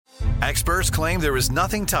Experts claim there is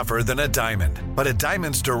nothing tougher than a diamond. But at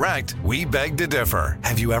Diamonds Direct, we beg to differ.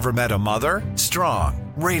 Have you ever met a mother?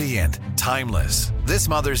 Strong, radiant, timeless. This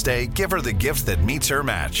Mother's Day, give her the gift that meets her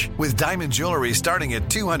match. With diamond jewelry starting at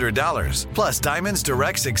 $200. Plus Diamonds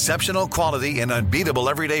Direct's exceptional quality and unbeatable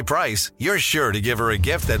everyday price, you're sure to give her a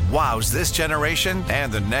gift that wows this generation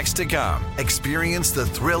and the next to come. Experience the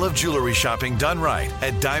thrill of jewelry shopping done right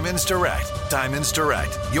at Diamonds Direct. Diamonds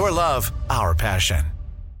Direct. Your love, our passion.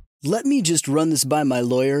 "Let me just run this by my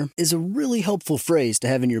lawyer" is a really helpful phrase to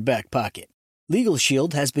have in your back pocket. Legal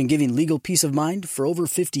Shield has been giving legal peace of mind for over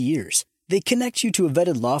 50 years. They connect you to a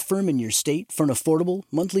vetted law firm in your state for an affordable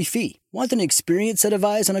monthly fee. Want an experienced set of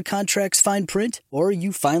eyes on a contract's fine print? Or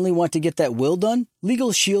you finally want to get that will done?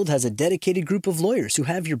 Legal Shield has a dedicated group of lawyers who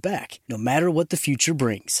have your back, no matter what the future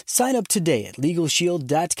brings. Sign up today at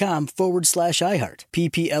LegalShield.com/iHeart.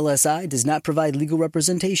 PPLSI does not provide legal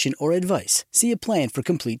representation or advice. See a plan for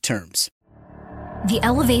complete terms. The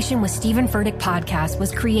Elevation with Stephen Furtick podcast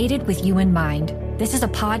was created with you in mind. This is a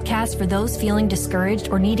podcast for those feeling discouraged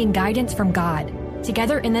or needing guidance from God.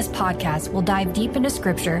 Together in this podcast, we'll dive deep into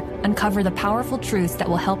Scripture, uncover the powerful truths that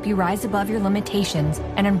will help you rise above your limitations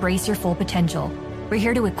and embrace your full potential. We're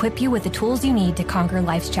here to equip you with the tools you need to conquer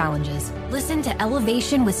life's challenges. Listen to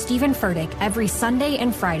Elevation with Stephen Furtick every Sunday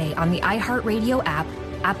and Friday on the iHeartRadio app,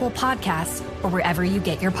 Apple Podcasts, or wherever you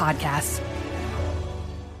get your podcasts.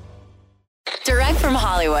 Direct from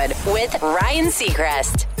Hollywood with Ryan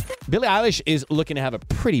Seacrest. Billie Eilish is looking to have a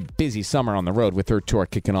pretty busy summer on the road with her tour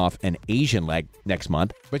kicking off an Asian leg next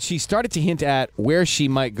month. But she started to hint at where she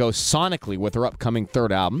might go sonically with her upcoming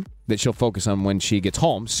third album that she'll focus on when she gets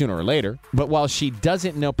home sooner or later. But while she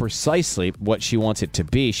doesn't know precisely what she wants it to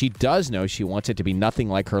be, she does know she wants it to be nothing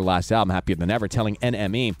like her last album, Happier Than Ever, telling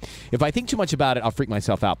NME, "If I think too much about it, I'll freak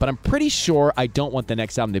myself out. But I'm pretty sure I don't want the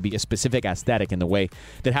next album to be a specific aesthetic in the way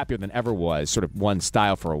that Happier Than Ever was, sort of one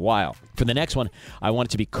style for a while. For the next one, I want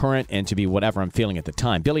it to be current and to be whatever I'm feeling at the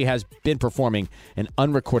time." Billie has been performing an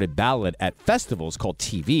unrecorded ballad at festivals called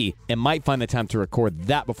TV and might find the time to record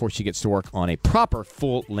that before she gets to work on a proper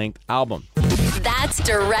full-length album. That's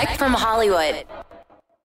Direct from Hollywood.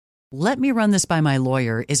 "Let me run this by my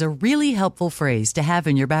lawyer" is a really helpful phrase to have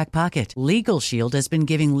in your back pocket. Legal Shield has been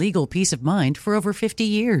giving legal peace of mind for over 50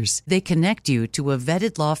 years. They connect you to a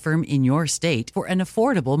vetted law firm in your state for an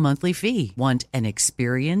affordable monthly fee. Want an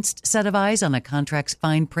experienced set of eyes on a contract's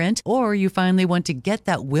fine print? Or you finally want to get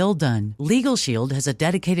that will done? Legal Shield has a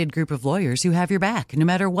dedicated group of lawyers who have your back, no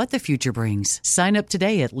matter what the future brings. Sign up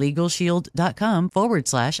today at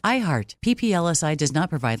LegalShield.com/iHeart. PPLSI does not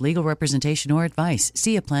provide legal representation or advice.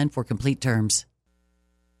 See a plan for complete terms.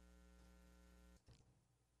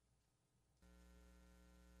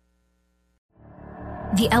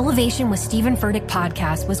 The Elevation with Stephen Furtick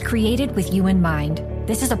podcast was created with you in mind.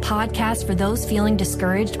 This is a podcast for those feeling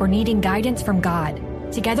discouraged or needing guidance from God.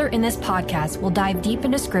 Together in this podcast, we'll dive deep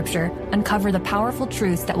into Scripture, uncover the powerful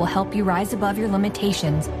truths that will help you rise above your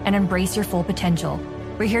limitations and embrace your full potential.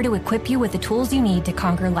 We're here to equip you with the tools you need to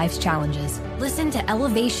conquer life's challenges. Listen to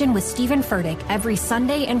Elevation with Stephen Furtick every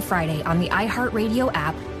Sunday and Friday on the iHeartRadio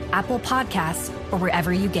app, Apple Podcasts, or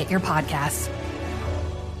wherever you get your podcasts.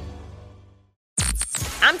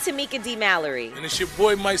 I'm Tamika D. Mallory. And it's your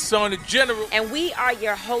boy, my son, the General. And we are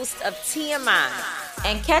your hosts of TMI.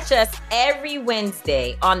 And catch us every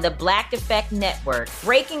Wednesday on the Black Effect Network,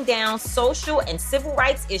 breaking down social and civil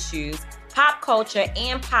rights issues, pop culture,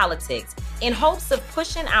 and politics in hopes of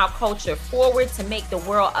pushing our culture forward to make the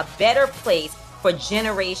world a better place for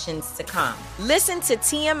generations to come. Listen to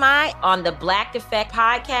TMI on the Black Effect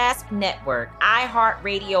Podcast Network,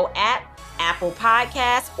 iHeartRadio app, Apple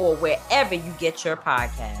Podcasts, or wherever you get your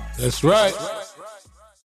podcasts. That's right.